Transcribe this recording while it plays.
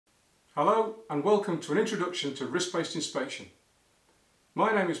Hello and welcome to an introduction to risk-based inspection.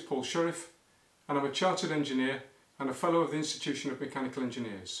 My name is Paul Sheriff and I'm a Chartered Engineer and a Fellow of the Institution of Mechanical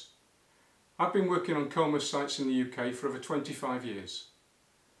Engineers. I've been working on COMAS sites in the UK for over 25 years.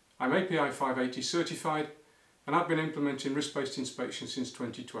 I'm API 580 certified and I've been implementing risk-based inspection since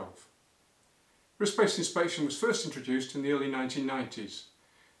 2012. Risk-based inspection was first introduced in the early 1990s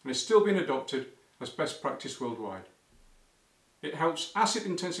and is still being adopted as best practice worldwide. It helps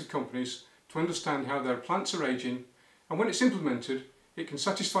asset-intensive companies to understand how their plants are aging, and when it's implemented, it can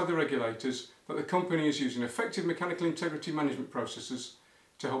satisfy the regulators that the company is using effective mechanical integrity management processes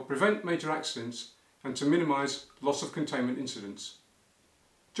to help prevent major accidents and to minimise loss of containment incidents.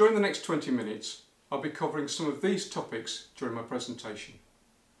 During the next 20 minutes, I'll be covering some of these topics during my presentation.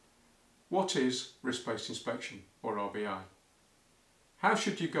 What is risk-based inspection, or RBI? How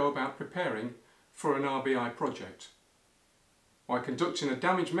should you go about preparing for an RBI project? Why conducting a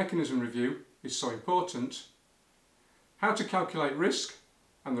damage mechanism review is so important, how to calculate risk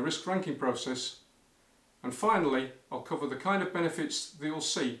and the risk ranking process, and finally I'll cover the kind of benefits that you'll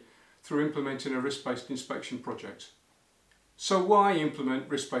see through implementing a risk-based inspection project. So why implement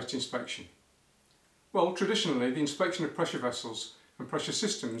risk-based inspection? Well, traditionally the inspection of pressure vessels and pressure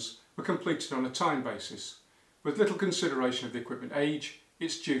systems were completed on a time basis, with little consideration of the equipment age,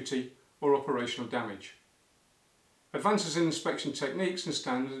 its duty or operational damage. Advances in inspection techniques and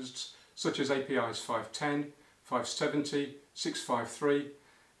standards such as APIs 510, 570, 653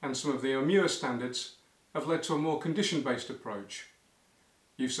 and some of the newer standards have led to a more condition-based approach,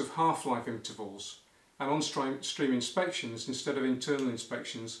 use of half-life intervals and on-stream inspections instead of internal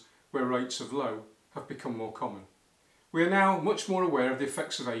inspections where rates of low have become more common. We are now much more aware of the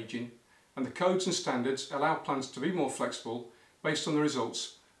effects of ageing, and the codes and standards allow plants to be more flexible based on the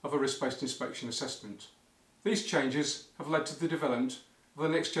results of a risk-based inspection assessment. These changes have led to the development of the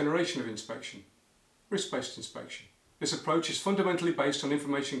next generation of inspection, risk-based inspection. This approach is fundamentally based on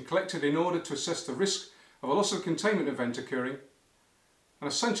information collected in order to assess the risk of a loss of containment event occurring, and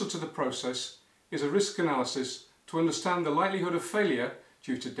essential to the process is a risk analysis to understand the likelihood of failure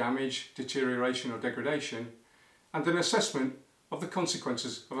due to damage, deterioration or degradation, and an assessment of the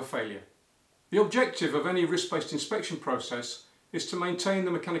consequences of a failure. The objective of any risk-based inspection process is to maintain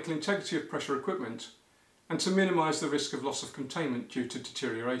the mechanical integrity of pressure equipment and to minimise the risk of loss of containment due to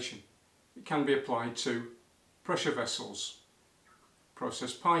deterioration. It can be applied to pressure vessels,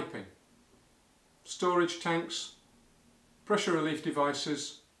 process piping, storage tanks, pressure relief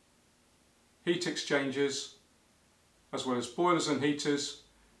devices, heat exchangers, as well as boilers and heaters,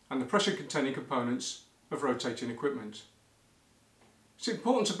 and the pressure containing components of rotating equipment. It's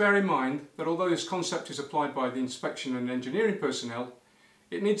important to bear in mind that although this concept is applied by the inspection and engineering personnel,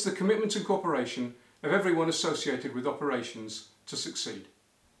 it needs the commitment and cooperation of everyone associated with operations to succeed.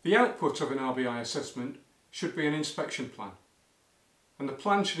 The output of an RBI assessment should be an inspection plan, and the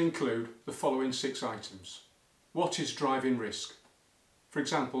plan should include the following 6 items. What is driving risk? For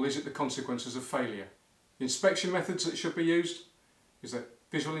example, is it the consequences of failure? The inspection methods that should be used? Is that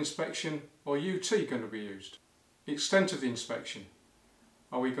visual inspection or UT going to be used? The extent of the inspection.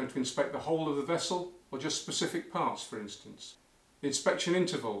 Are we going to inspect the whole of the vessel or just specific parts, for instance? The inspection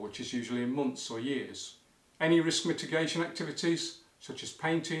interval, which is usually in months or years. Any risk mitigation activities, such as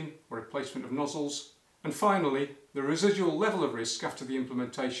painting or replacement of nozzles. And finally, the residual level of risk after the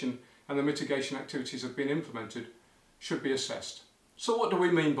implementation and the mitigation activities have been implemented should be assessed. So what do we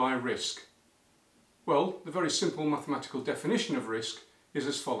mean by risk? Well, the very simple mathematical definition of risk is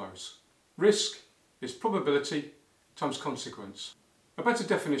as follows. Risk is probability times consequence. A better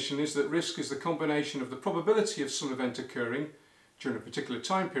definition is that risk is the combination of the probability of some event occurring during a particular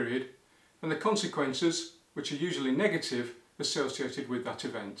time period and the consequences, which are usually negative, associated with that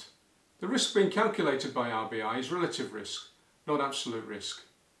event. The risk being calculated by RBI is relative risk, not absolute risk.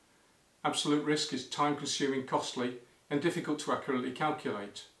 Absolute risk is time-consuming, costly and difficult to accurately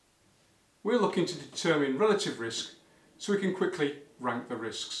calculate. We're looking to determine relative risk so we can quickly rank the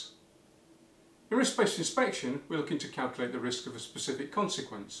risks. In risk-based inspection, we're looking to calculate the risk of a specific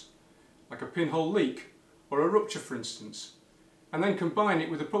consequence, like a pinhole leak or a rupture for instance, and then combine it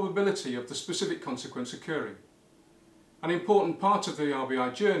with the probability of the specific consequence occurring. An important part of the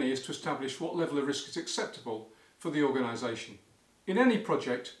RBI journey is to establish what level of risk is acceptable for the organisation. In any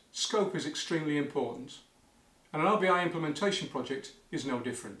project, scope is extremely important, and an RBI implementation project is no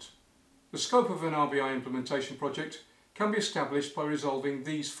different. The scope of an RBI implementation project can be established by resolving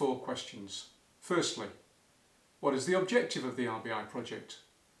these 4 questions. Firstly, what is the objective of the RBI project?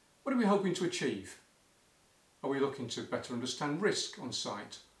 What are we hoping to achieve? Are we looking to better understand risk on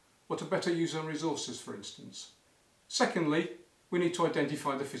site, or to better use our resources, for instance? Secondly, we need to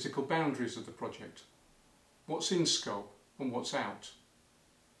identify the physical boundaries of the project. What's in scope and what's out?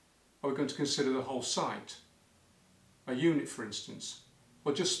 Are we going to consider the whole site? A unit, for instance,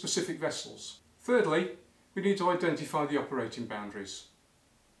 or just specific vessels? Thirdly, we need to identify the operating boundaries.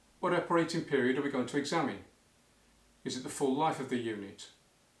 What operating period are we going to examine? Is it the full life of the unit?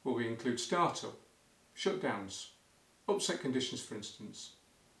 Will we include startup, shutdowns, upset conditions, for instance?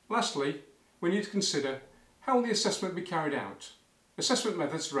 Lastly, we need to consider how will the assessment be carried out. Assessment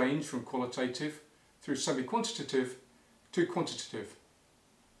methods range from qualitative through semi-quantitative to quantitative,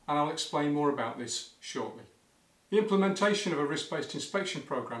 and I'll explain more about this shortly. The implementation of a risk-based inspection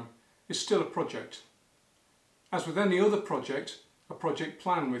programme is still a project. As with any other project, a project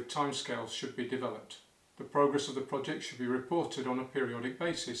plan with timescales should be developed. The progress of the project should be reported on a periodic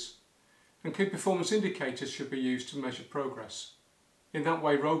basis, and key performance indicators should be used to measure progress. In that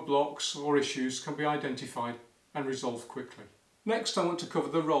way, roadblocks or issues can be identified and resolved quickly. Next, I want to cover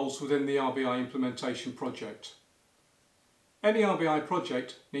the roles within the RBI implementation project. Any RBI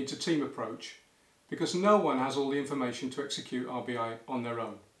project needs a team approach because no one has all the information to execute RBI on their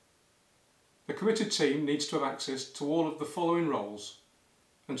own. The committed team needs to have access to all of the following roles,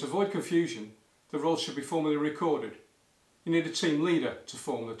 and to avoid confusion, the roles should be formally recorded. You need a team leader to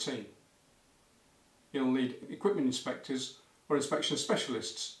form the team. You'll need equipment inspectors or inspection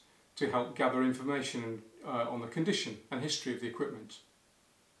specialists to help gather information on the condition and history of the equipment.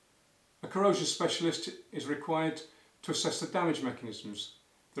 A corrosion specialist is required to assess the damage mechanisms,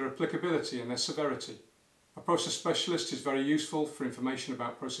 their applicability and their severity. A process specialist is very useful for information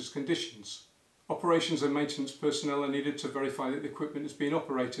about process conditions. Operations and maintenance personnel are needed to verify that the equipment is being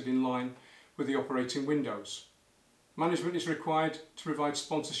operated in line with the operating windows. Management is required to provide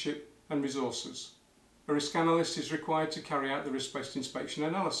sponsorship and resources. A risk analyst is required to carry out the risk-based inspection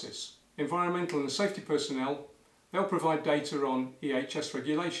analysis. Environmental and safety personnel, they'll provide data on EHS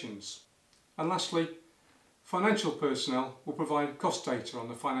regulations. And lastly, financial personnel will provide cost data on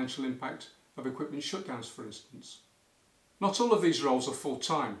the financial impact of equipment shutdowns, for instance. Not all of these roles are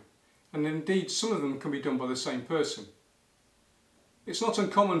full-time, and indeed some of them can be done by the same person. It's not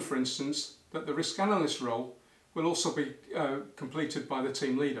uncommon, for instance, that the risk analyst role will also be completed by the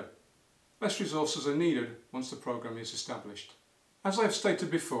team leader. Less resources are needed once the programme is established. As I have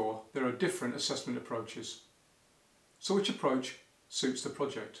stated before, there are different assessment approaches. So which approach suits the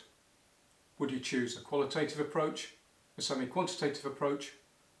project? Would you choose a qualitative approach, a semi-quantitative approach,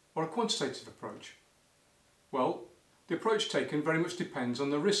 or a quantitative approach? Well, the approach taken very much depends on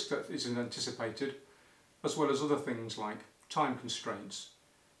the risk that is anticipated, as well as other things like time constraints,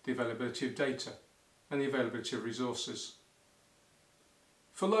 the availability of data, and the availability of resources.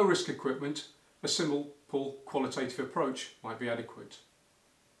 For low risk equipment, a simple qualitative approach might be adequate.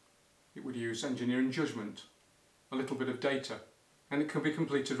 It would use engineering judgment, a little bit of data, and it can be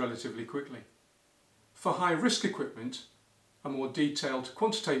completed relatively quickly. For high risk equipment, a more detailed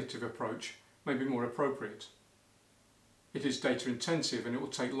quantitative approach may be more appropriate. It is data intensive and it will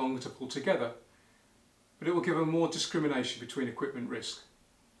take longer to pull together, but it will give a more discrimination between equipment risk.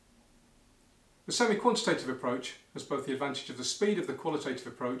 The semi-quantitative approach has both the advantage of the speed of the qualitative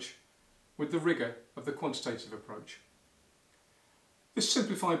approach with the rigour of the quantitative approach. This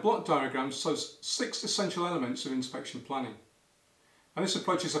simplified block diagram shows 6 essential elements of inspection planning, and this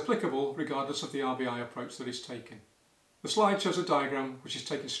approach is applicable regardless of the RBI approach that is taken. The slide shows a diagram which is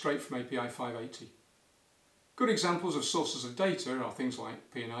taken straight from API 580. Good examples of sources of data are things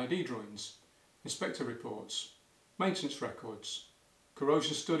like P&ID drawings, inspector reports, maintenance records,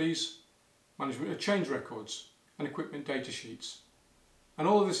 corrosion studies, management of change records and equipment data sheets. And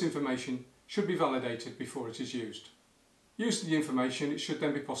all of this information should be validated before it is used. Using the information, it should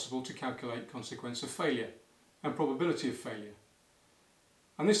then be possible to calculate consequence of failure and probability of failure.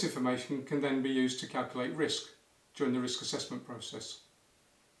 And this information can then be used to calculate risk during the risk assessment process.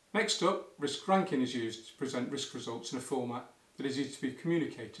 Next up, risk ranking is used to present risk results in a format that is easy to be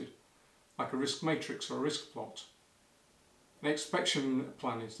communicated, like a risk matrix or a risk plot. An inspection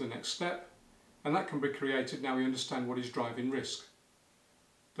plan is the next step, and that can be created now we understand what is driving risk.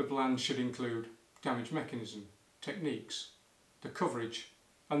 The plan should include damage mechanism, techniques, the coverage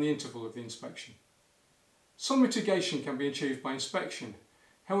and the interval of the inspection. Some mitigation can be achieved by inspection,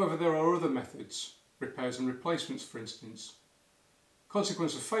 however there are other methods, repairs and replacements for instance.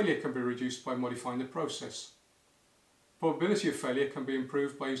 Consequence of failure can be reduced by modifying the process. Probability of failure can be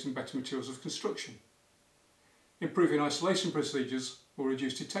improved by using better materials of construction. Improving isolation procedures will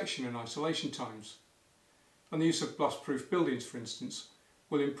reduce detection and isolation times. And the use of blast-proof buildings, for instance,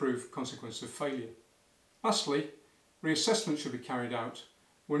 will improve consequence of failure. Lastly, reassessment should be carried out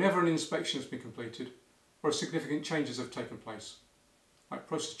whenever an inspection has been completed or significant changes have taken place. like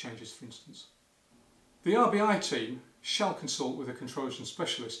process changes for instance. The RBI team shall consult with a corrosion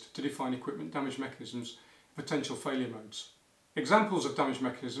specialist to define equipment damage mechanisms and potential failure modes. Examples of damage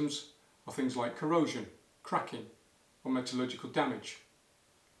mechanisms are things like corrosion, cracking or metallurgical damage.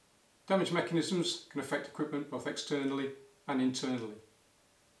 Damage mechanisms can affect equipment both externally and internally.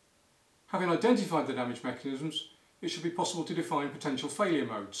 Having identified the damage mechanisms, it should be possible to define potential failure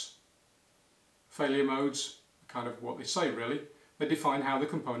modes. Failure modes are kind of what they say really. They define how the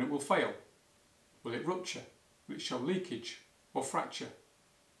component will fail. Will it rupture? Will it show leakage or fracture?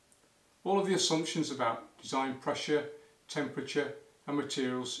 All of the assumptions about design pressure, temperature and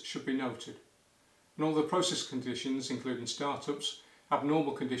materials should be noted. And all the process conditions, including startups,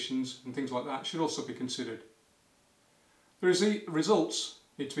 abnormal conditions and things like that, should also be considered. The results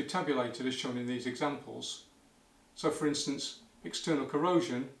need to be tabulated as shown in these examples. So for instance, external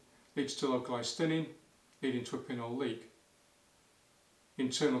corrosion leads to localised thinning, leading to a pinhole leak.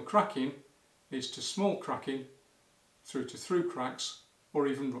 Internal cracking leads to small cracking through to through cracks or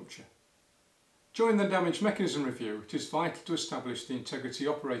even rupture. During the damage mechanism review, it is vital to establish the integrity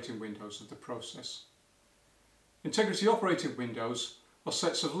operating windows of the process. Integrity operating windows are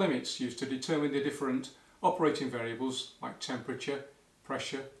sets of limits used to determine the different operating variables like temperature,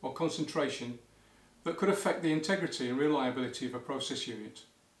 pressure or concentration that could affect the integrity and reliability of a process unit.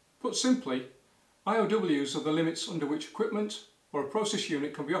 Put simply, IOWs are the limits under which equipment or a process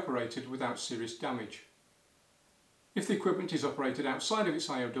unit can be operated without serious damage. If the equipment is operated outside of its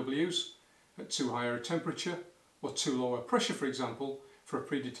IOWs, at too high a temperature or too low a pressure for example, for a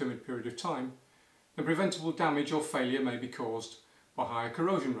predetermined period of time, then preventable damage or failure may be caused by higher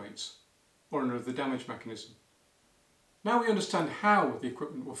corrosion rates or another damage mechanism. Now we understand how the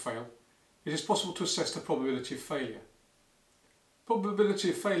equipment will fail, it is possible to assess the probability of failure.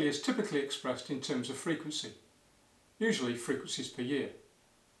 Probability of failure is typically expressed in terms of frequency, usually frequencies per year.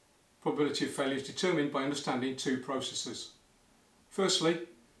 Probability of failure is determined by understanding two processes. Firstly,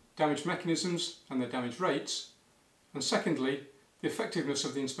 damage mechanisms and their damage rates, and secondly, the effectiveness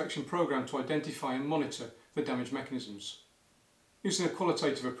of the inspection programme to identify and monitor the damage mechanisms. Using a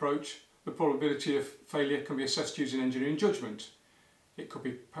qualitative approach, the probability of failure can be assessed using engineering judgment. It could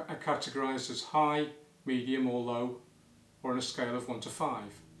be categorised as high, medium or low, or on a scale of 1 to 5.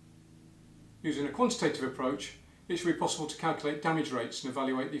 Using a quantitative approach, it should be possible to calculate damage rates and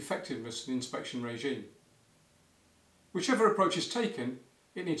evaluate the effectiveness of the inspection regime. Whichever approach is taken,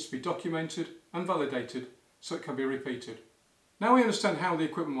 it needs to be documented and validated so it can be repeated. Now we understand how the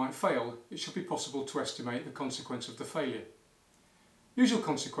equipment might fail, it should be possible to estimate the consequence of the failure. Usual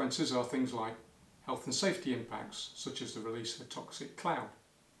consequences are things like health and safety impacts, such as the release of a toxic cloud,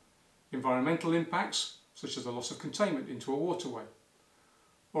 environmental impacts, such as the loss of containment into a waterway,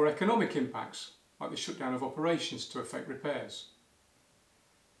 or economic impacts, like the shutdown of operations to effect repairs.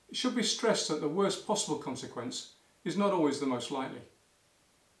 It should be stressed that the worst possible consequence is not always the most likely.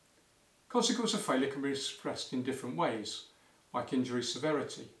 Consequence of failure can be expressed in different ways, like injury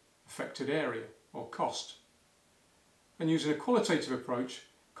severity, affected area, or cost. And using a qualitative approach,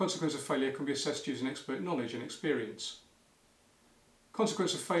 consequence of failure can be assessed using expert knowledge and experience.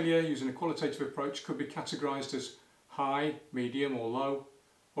 Consequence of failure using a qualitative approach could be categorised as high, medium or low,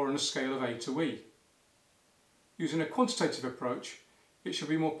 or on a scale of A to E. Using a quantitative approach, it should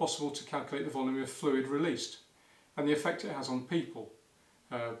be more possible to calculate the volume of fluid released and the effect it has on people,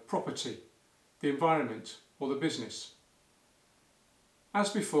 property, the environment or the business. As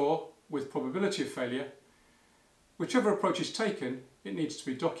before, with probability of failure, whichever approach is taken, it needs to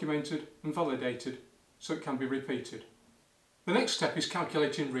be documented and validated so it can be repeated. The next step is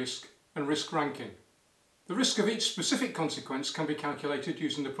calculating risk and risk ranking. The risk of each specific consequence can be calculated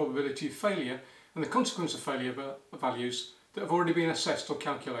using the probability of failure and the consequence of failure values that have already been assessed or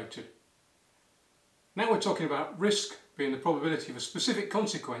calculated. Now we're talking about risk being the probability of a specific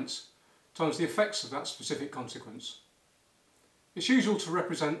consequence times the effects of that specific consequence. It's usual to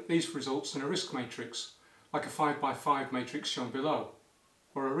represent these results in a risk matrix, like a 5x5 matrix shown below,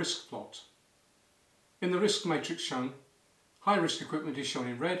 or a risk plot. In the risk matrix shown, high risk equipment is shown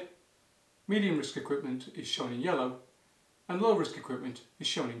in red, medium risk equipment is shown in yellow, and low risk equipment is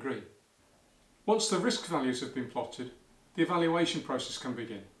shown in green. Once the risk values have been plotted, the evaluation process can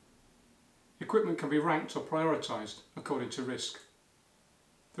begin. Equipment can be ranked or prioritised according to risk.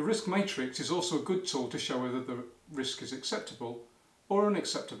 The risk matrix is also a good tool to show whether the risk is acceptable or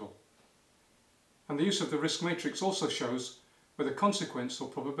unacceptable. And the use of the risk matrix also shows whether consequence or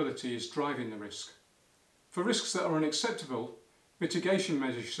probability is driving the risk. For risks that are unacceptable, mitigation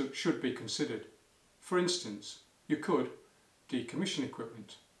measures should be considered. For instance, you could decommission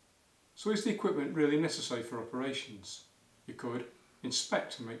equipment. So is the equipment really necessary for operations? You could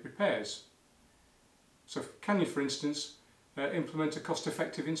inspect and make repairs? So can you, for instance, implement a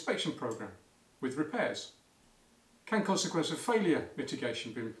cost-effective inspection programme with repairs? Can consequence of failure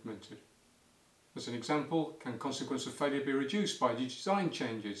mitigation be implemented? As an example, can consequence of failure be reduced by design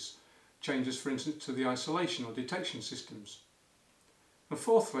changes for instance to the isolation or detection systems? And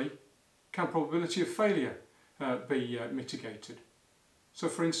fourthly, can probability of failure be mitigated? So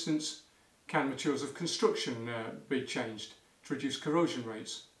for instance, can materials of construction be changed to reduce corrosion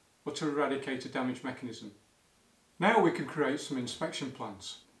rates or to eradicate a damage mechanism? Now we can create some inspection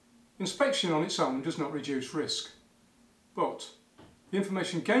plans. Inspection on its own does not reduce risk, but the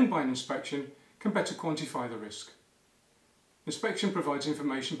information gained by an inspection can better quantify the risk. Inspection provides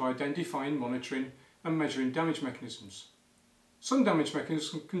information by identifying, monitoring and measuring damage mechanisms. Some damage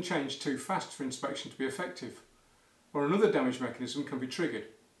mechanisms can change too fast for inspection to be effective, or another damage mechanism can be triggered.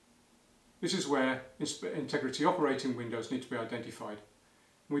 This is where integrity operating windows need to be identified,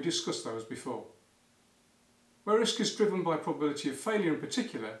 and we discussed those before. Where risk is driven by probability of failure in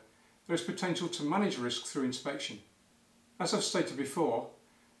particular, there is potential to manage risk through inspection. As I've stated before,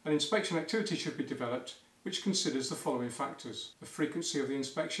 an inspection activity should be developed which considers the following factors: the frequency of the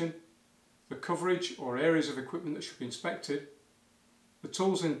inspection, the coverage or areas of equipment that should be inspected, the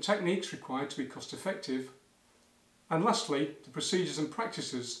tools and techniques required to be cost effective, and lastly, the procedures and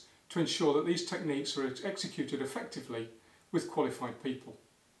practices to ensure that these techniques are executed effectively with qualified people.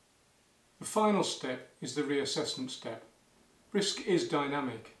 The final step is the reassessment step. Risk is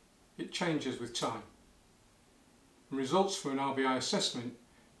dynamic. It changes with time. And results from an RBI assessment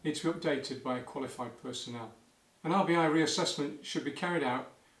need to be updated by qualified personnel. An RBI reassessment should be carried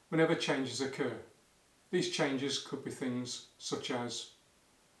out whenever changes occur. These changes could be things such as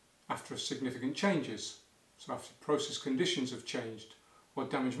after significant changes, so after process conditions have changed or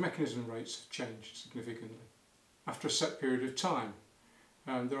damage mechanism rates have changed significantly. After a set period of time,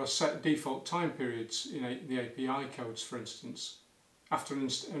 there are set default time periods in the API codes, for instance. After an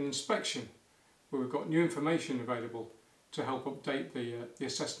inspection, where we've got new information available to help update the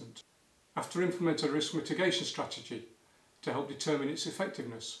assessment. After implement a risk mitigation strategy to help determine its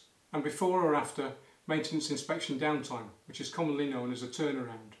effectiveness. And before or after maintenance inspection downtime, which is commonly known as a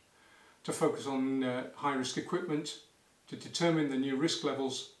turnaround, to focus on high risk equipment, to determine the new risk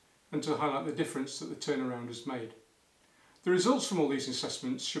levels and to highlight the difference that the turnaround has made. The results from all these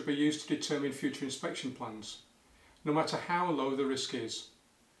assessments should be used to determine future inspection plans, no matter how low the risk is.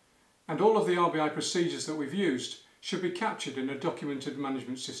 And all of the RBI procedures that we've used should be captured in a documented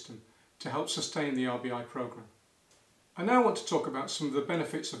management system to help sustain the RBI programme. I now want to talk about some of the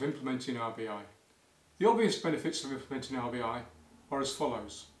benefits of implementing RBI. The obvious benefits of implementing RBI are as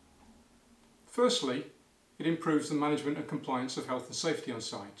follows. Firstly, it improves the management and compliance of health and safety on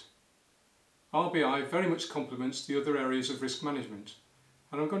site. RBI very much complements the other areas of risk management,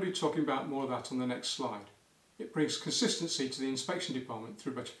 and I'm going to be talking about more of that on the next slide. It brings consistency to the inspection department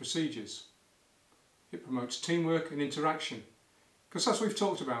through better procedures. It promotes teamwork and interaction, because as we've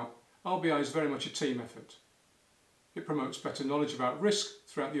talked about, RBI is very much a team effort. It promotes better knowledge about risk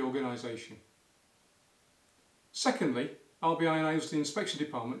throughout the organisation. Secondly, RBI enables the inspection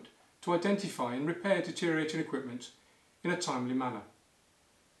department to identify and repair deteriorating equipment in a timely manner.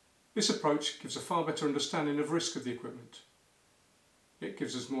 This approach gives a far better understanding of risk of the equipment. It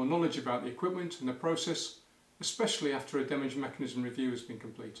gives us more knowledge about the equipment and the process, especially after a damage mechanism review has been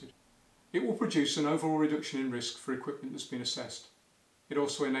completed. It will produce an overall reduction in risk for equipment that's been assessed. It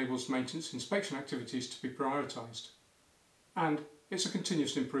also enables maintenance inspection activities to be prioritised. And it's a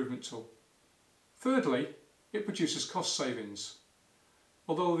continuous improvement tool. Thirdly, it produces cost savings,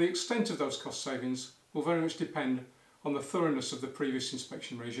 although the extent of those cost savings will very much depend on the thoroughness of the previous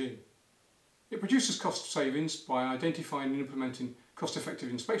inspection regime. It produces cost savings by identifying and implementing cost-effective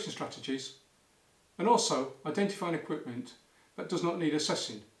inspection strategies, and also identifying equipment that does not need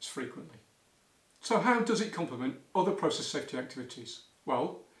assessing as frequently. So how does it complement other process safety activities?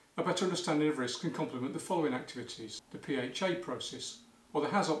 Well, a better understanding of risk can complement the following activities: the PHA process, or the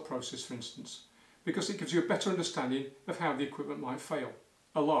HAZOP process for instance, because it gives you a better understanding of how the equipment might fail.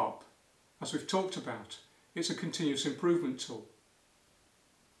 A LARP, as we've talked about, it's a continuous improvement tool.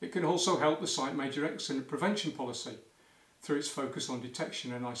 It can also help the site major accident prevention policy through its focus on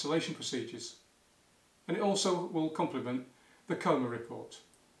detection and isolation procedures. And it also will complement the COMA report.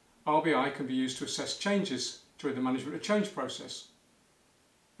 RBI can be used to assess changes during the management of change process.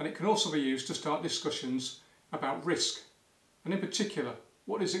 And it can also be used to start discussions about risk, and in particular,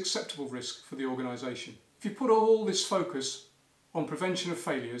 what is acceptable risk for the organisation. If you put all this focus on prevention of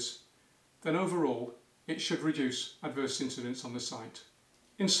failures, then overall it should reduce adverse incidents on the site.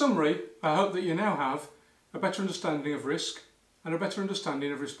 In summary, I hope that you now have a better understanding of risk and a better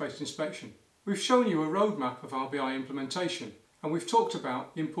understanding of risk-based inspection. We've shown you a roadmap of RBI implementation, and we've talked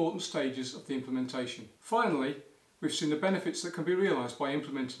about the important stages of the implementation. Finally, we've seen the benefits that can be realised by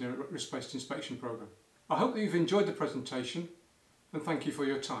implementing a risk-based inspection programme. I hope that you've enjoyed the presentation, and thank you for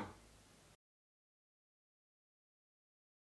your time.